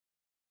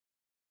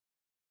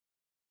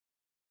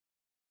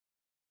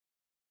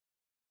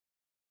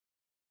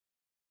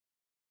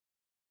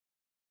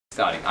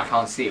Starting. I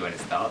can't see it when it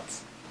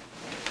starts.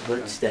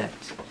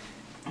 Footsteps.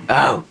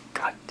 Oh,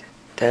 God.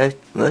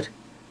 What?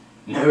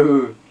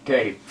 No,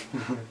 Dave.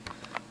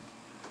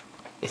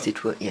 Is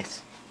it what?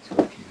 Yes.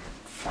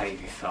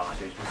 Baby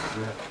farted.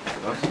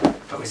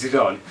 Oh, is it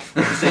on?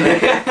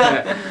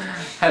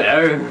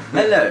 Hello.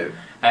 Hello.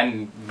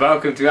 And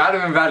welcome to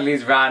Adam and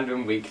Bradley's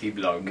random weekly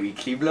blog.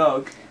 Weekly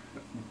blog.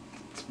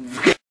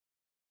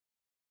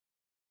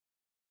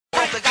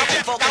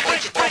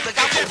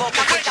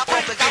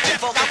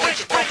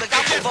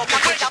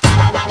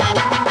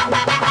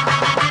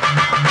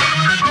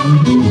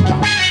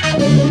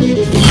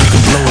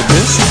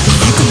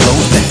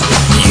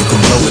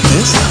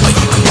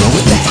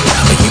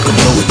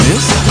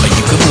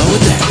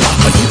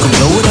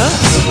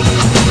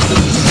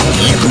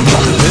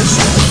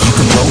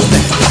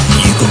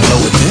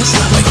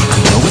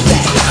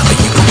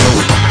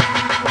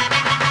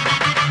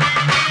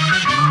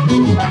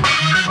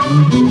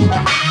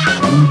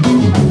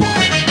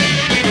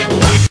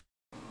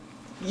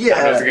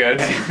 Yeah, that was good.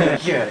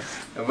 Yes.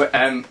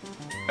 Are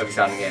we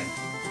starting again?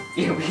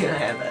 Yeah, we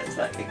have that. It's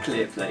like a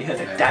clear play.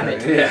 Damn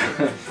it.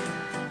 Yeah.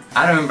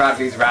 Adam and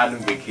Bradley's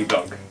random weekly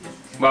blog.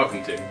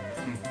 Welcome to.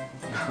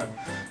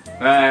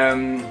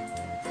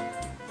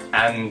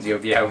 And you'll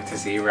be able to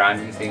see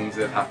random things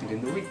that have happened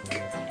in the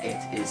week. It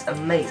is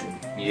amazing.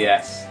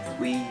 Yes.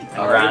 We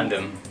are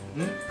random.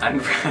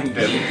 And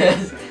random.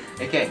 Yes.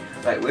 Okay,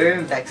 right, we're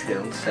in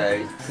Bexhill, so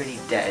it's pretty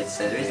dead,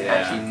 so there isn't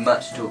actually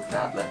much to talk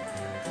about, but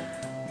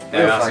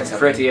there are some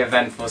pretty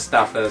eventful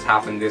stuff that has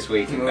happened this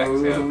week in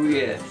Bexhill. Oh,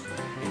 yes.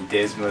 In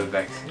dismal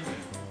Bexhill.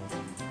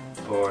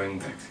 Boring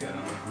Bexhill.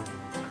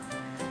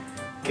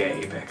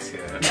 Gay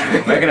Bexhill.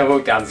 We're going to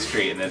walk down the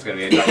street and there's going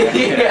to be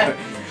a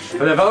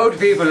full of old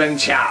people and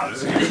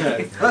chows.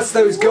 That's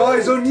those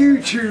guys on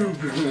YouTube.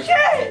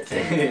 Shit!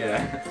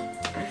 Yeah.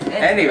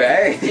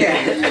 Anyway,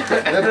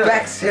 the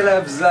Bexhill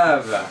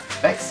Observer.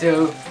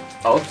 Bexhill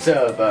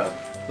Observer.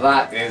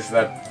 That is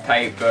the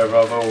paper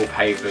of all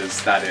papers,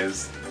 that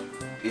is.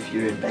 If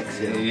you're in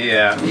Bexhill.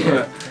 Yeah.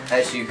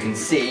 As you can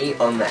see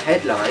on the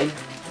headline,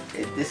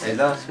 this is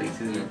last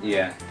week's, isn't it?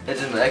 Yeah. It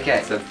doesn't matter.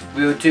 Okay, so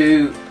we'll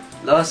do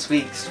last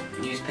week's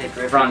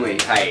newspaper every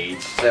week. Front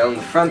page. So on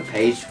the front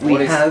page we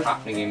what have... is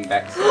happening in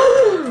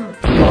Bexhill?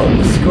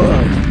 Bomb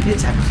squad.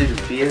 It's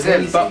absolutely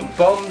amazing. It's a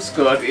bomb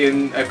squad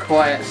in a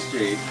quiet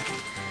street.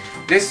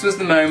 This was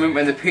the moment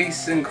when the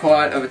peace and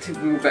quiet of a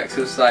typical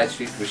Bexhill side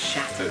street was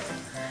shattered.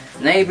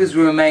 Neighbours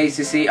were amazed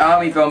to see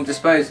army bomb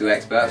disposal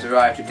experts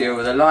arrive to deal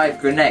with a live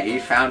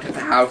grenade found at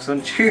the house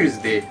on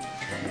Tuesday.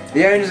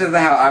 The owners of the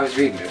house... I was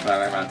reading this when I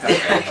went around town.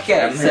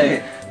 Okay, so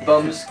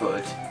bomb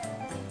squad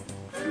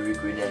threw a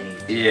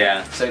grenade.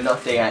 Yeah. So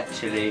nothing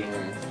actually...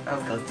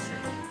 Oh, God's sake.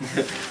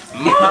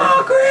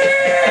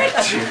 Margaret!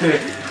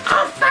 I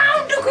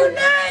found a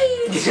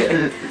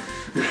grenade!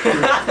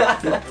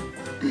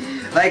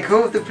 They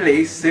called the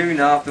police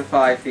soon after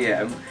 5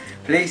 PM.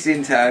 Police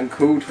in turn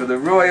called for the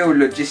Royal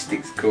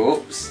Logistics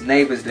Corps.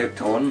 Neighbours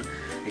looked on.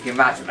 You can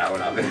imagine that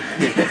one up.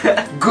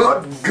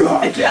 Good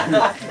God!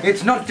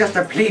 It's not just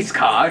a police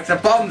car, it's a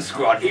bomb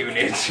squad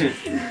unit.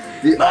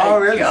 The My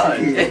RLC. God.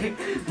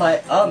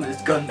 My arm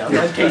has gone now.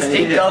 I'm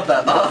tasting off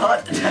at my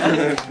heart.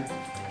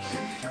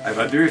 I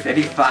wonder if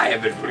any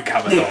firemen will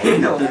come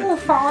along. No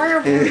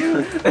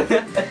firemen.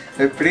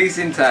 The police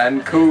in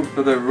turn called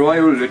for the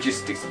Royal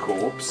Logistics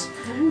Corps.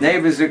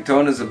 Neighbours looked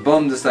on as a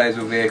bomb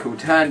disposal vehicle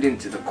turned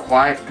into the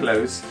quiet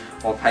close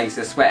or pace.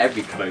 I swear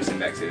every close in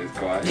Bexhill is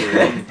quiet.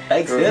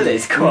 Bexhill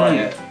is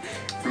quiet.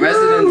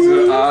 Residents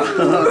were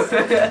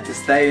asked to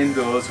stay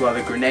indoors while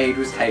the grenade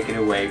was taken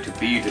away to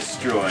be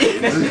destroyed.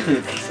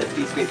 Except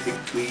these with big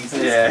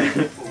tweezers. Yeah.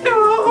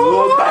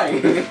 Oh,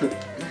 bang.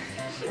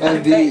 And I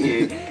bet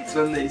you it's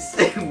one of those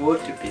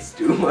water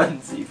pistol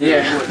ones.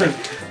 Yeah.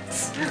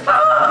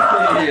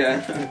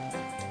 Yeah.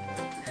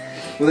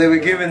 Well, they were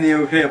given the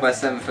all clear by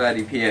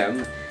 7:30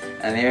 PM,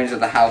 and the owners of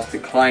the house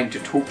declined to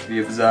talk to the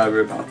Observer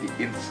about the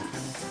incident.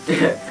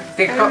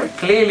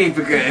 Clearly,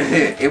 because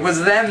it was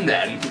them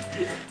then.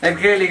 They've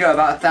clearly got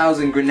about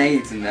 1,000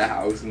 grenades in their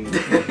house. And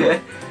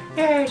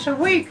yeah, it's a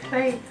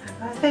weekly.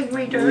 I think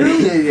we do.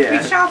 Yeah.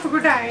 We stop a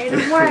grenade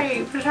and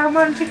wait for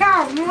someone to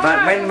come.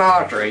 But when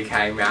Marjorie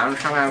came round,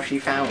 somehow she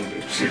found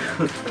it.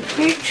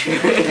 Bitch.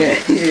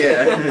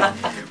 Yeah.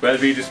 We'll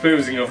be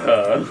disposing of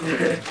her.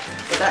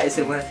 But that is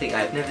the one thing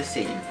I've never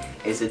seen,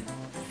 is a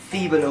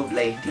feeble old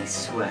lady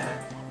swear.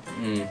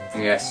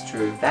 Yes,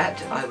 true.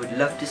 That I would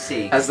love to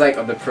see. As like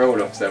on the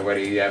parole officer when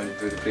he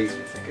with the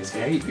policeman, it's like, it's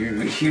very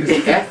you use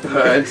the F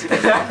word.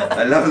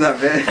 I love that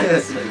bit.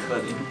 That's so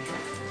funny.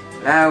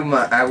 Now,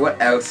 what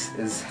else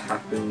has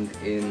happened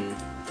in...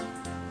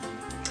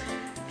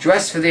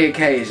 Dressed for the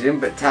occasion,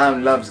 but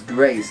town loves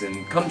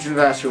Grayson.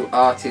 Controversial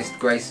artist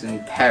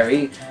Grayson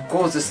Perry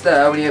caused a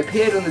stir when he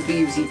appeared on the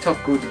BBC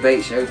topical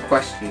debate show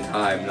Question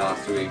Time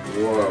last week.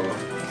 Whoa,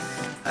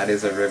 that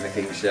is a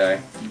riveting show.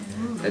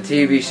 The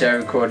TV show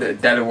recorded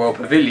at Delaware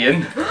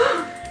Pavilion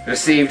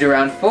received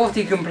around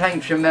 40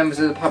 complaints from members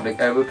of the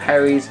public over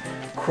Perry's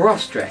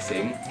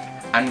cross-dressing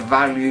and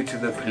value to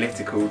the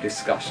political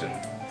discussion.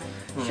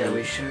 Shall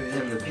we show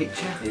them the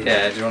picture?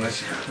 Yeah, do you want to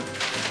show?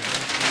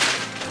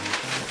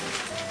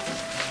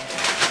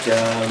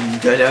 Dum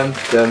dum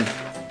dum.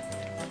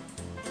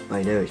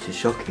 I know, it's just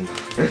shocking.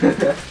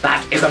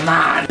 That is a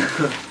man!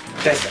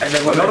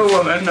 Not a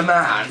woman, a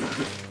man.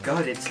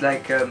 God, it's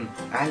like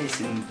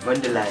Alice in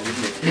Wonderland,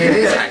 isn't it? It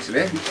is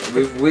actually,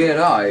 with weird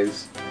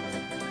eyes.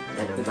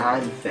 And a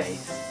man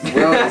face.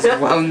 Will is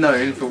well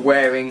known for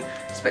wearing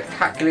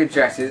spectacular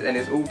dresses, and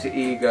his alter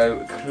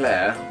ego,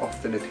 Claire,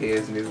 often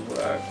appears in his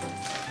work.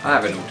 I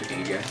have an alter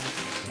ego.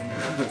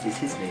 Is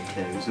his name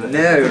Claire as well?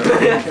 No,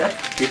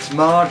 it's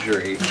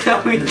Marjorie.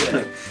 Oh,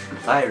 yeah.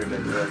 I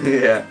remember.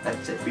 Yeah.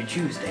 That's every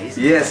Tuesday,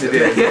 isn't Yes, it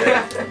is.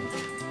 Yeah.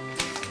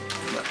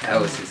 What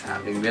else is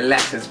happening? The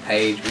letters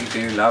page. We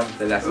do love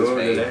the letters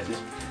page. The letters.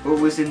 What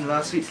was in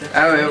last week's letter?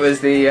 Oh, it was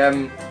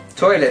the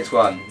toilets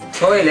one.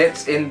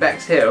 Toilets in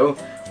Bexhill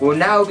will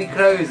now be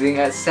closing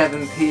at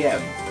 7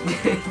 PM.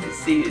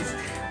 See, it's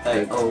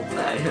like old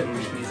man.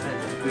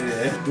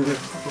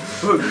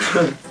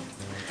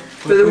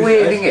 But the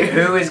weird thing is,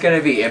 who is going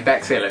to be in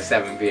Bexhill at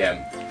 7 PM?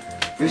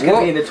 Who's going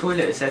to be in the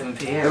toilet at 7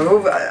 PM?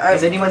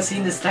 Has anyone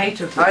seen the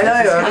state of the I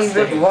know, I mean,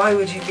 but why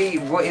would you be,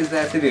 what is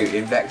there to do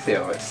in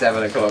Bexhill at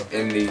 7 o'clock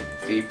in the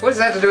what is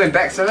there to do in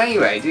Bexhill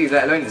anyway, dude,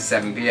 let alone at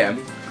 7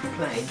 PM?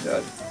 Complain.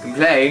 God.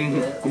 Complain,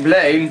 Yeah.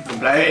 complain,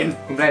 complain.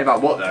 Complain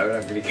about what though? I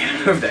don't really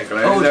care if they're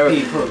closed. Old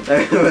people.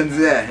 No one's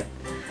there.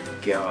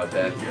 God,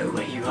 You know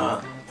where you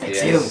are.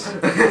 Yes.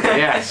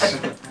 Yes.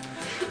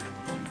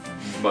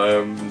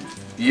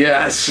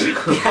 Yes.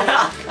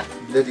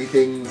 Bloody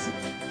things.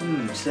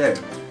 So.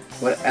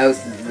 What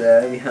else is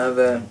there? We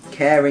have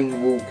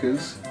caring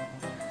walkers,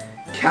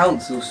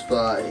 council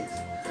spies.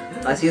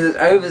 I see that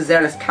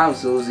overzealous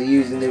councils are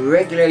using the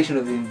Regulation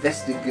of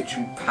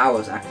Investigatory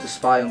Powers Act to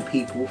spy on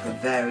people for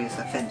various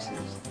offences.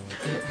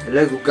 The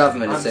local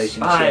government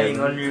association spying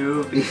chairman. on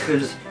you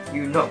because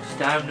you knocked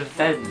down the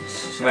fence.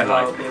 So Well,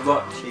 I'll be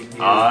watching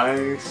you.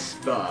 I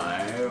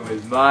spy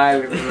with my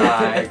little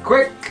eye.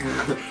 Quick!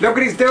 Look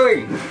what he's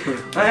doing!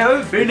 I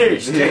haven't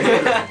finished.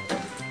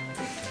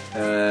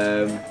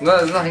 Well,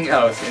 there's nothing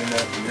else in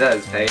the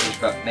reserves page,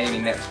 but maybe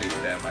next week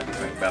there might be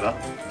something better.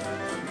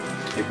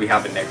 If we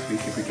have it next week,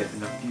 if we get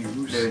enough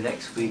views. No,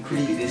 next week will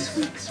be this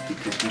week's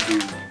because we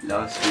do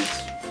last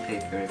week's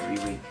paper every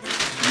week.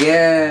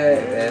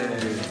 Yeah.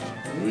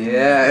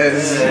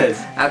 Yes.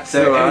 That's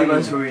So the one.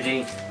 everyone's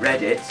already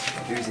read it,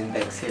 who's in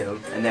Bexhill,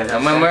 and then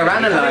And when we're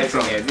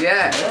analysing it,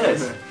 yeah.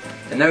 Yes.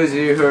 And those of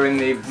you who are in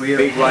the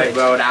big wide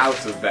world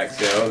out of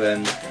Bexhill,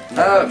 then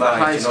Never the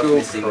mind, high you're not school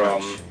missing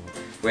prom, much.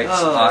 which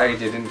Oh. I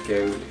didn't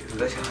go to.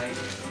 But I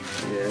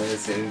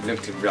Yes, it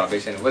looked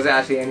rubbish. And was it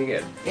actually any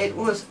good? It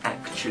was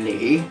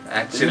actually.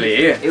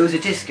 Actually. It was a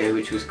disco,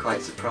 which was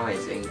quite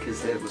surprising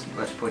because there wasn't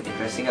much point in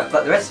dressing up.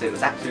 But the rest of it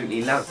was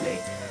absolutely lovely,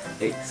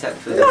 except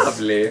for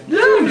Lovely.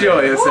 You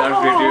enjoy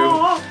yourself, did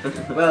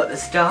you? Well, the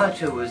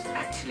starter was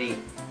actually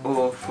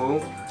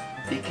awful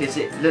because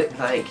it looked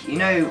like, you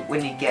know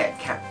when you get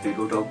cat food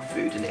or dog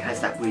food and it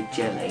has that weird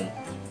jelly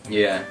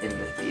Yeah. in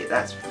the,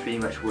 that's pretty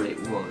much what it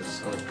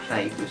was on a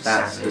plate with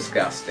That's salad.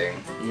 disgusting.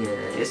 Yeah,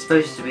 it's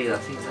supposed to be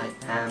like things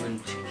like ham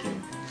and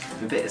chicken.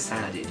 With a bit of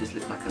salad, it just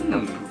looked like a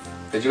lump of...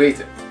 Did you eat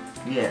it?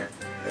 Yeah.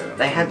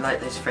 They had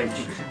like those French...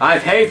 I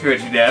paid for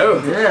it, you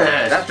know.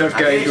 Yeah, That's not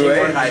going to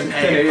waste. I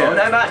paid Yeah. for,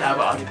 no matter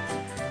what.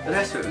 The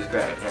rest of it was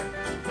great,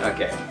 yeah.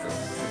 Okay.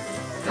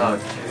 Cool. Oh,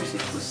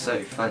 Joseph was so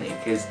funny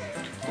because...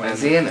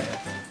 When's he in it?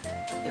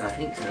 Yeah, I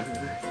think so.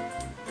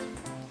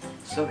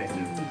 Sorry.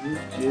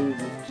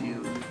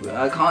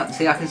 I can't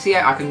see. I can see.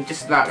 I can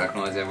just about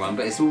recognise everyone,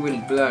 but it's all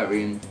really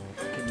blurry and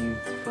Can you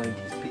find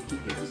his picky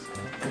hips?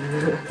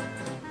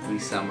 be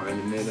somewhere in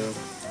the middle.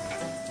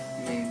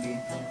 Maybe.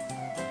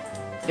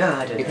 Yeah,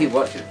 I don't If know. he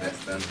watches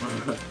this, then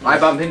I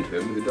bump into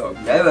him with the dog.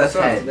 No That's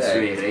offense, there.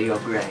 really, you're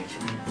great.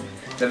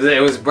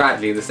 It was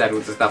Bradley that said all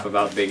the stuff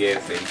about big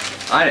ears thing.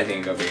 I don't think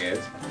he got big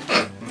ears.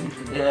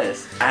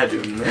 Yes,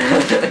 Adam.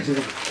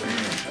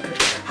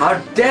 How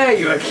dare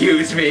you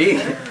accuse me?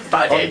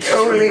 But Of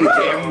only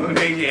him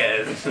big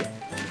ears.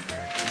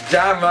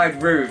 Damn right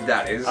rude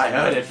that is. I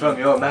heard it from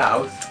your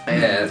mouth.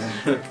 Yes.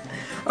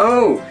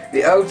 Oh,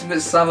 the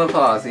ultimate summer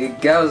party.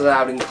 Girls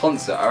Out in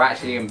Concert are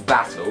actually in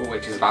Battle,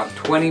 which is about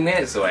 20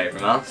 minutes away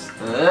from us.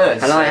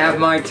 And I have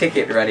my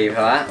ticket ready for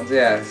that.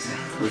 Yes.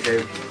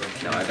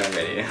 No, I don't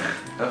really.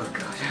 Oh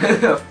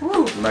god.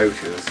 Woo.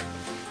 Motors.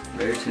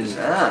 Motors.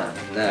 No,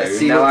 Let's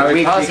see no, what I the was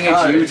weekly passing it to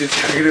card you is. to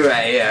chuck it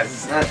away,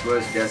 yes. That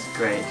was just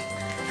great.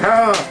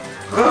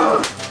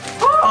 Oh,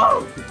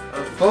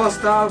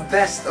 4-star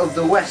best of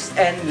the West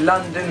End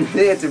London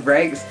theatre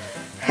breaks.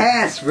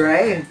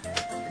 Hairspray.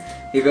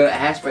 You got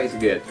hairspray's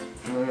good.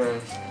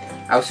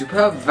 Our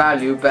superb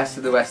value best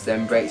of the West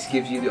End breaks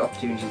gives you the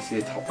opportunity to see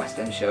the top West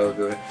End show of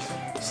your...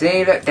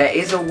 See, look, there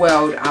is a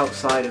world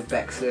outside of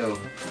Bexhill.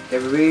 There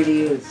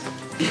really is.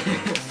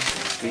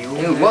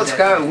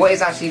 What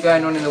is actually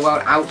going on in the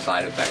world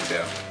outside of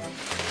Bexhill?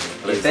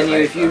 If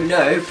any of you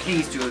know,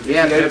 please do a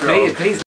video Yeah, blog. please